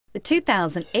The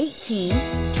 2018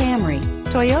 Camry.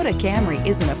 Toyota Camry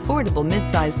is an affordable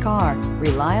midsize car,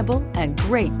 reliable and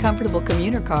great comfortable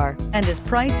commuter car, and is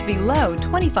priced below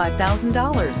 $25,000.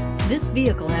 This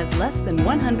vehicle has less than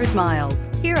 100 miles.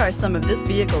 Here are some of this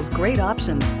vehicle's great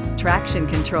options: traction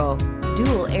control,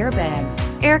 dual airbags,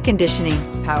 air conditioning,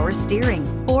 power steering,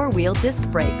 four-wheel disc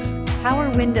brakes, power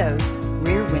windows,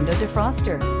 rear window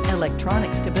defroster,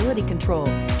 electronic stability control,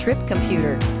 trip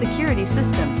computer, security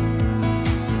system.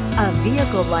 A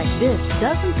vehicle like this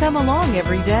doesn't come along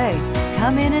every day.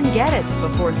 Come in and get it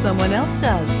before someone else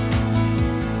does.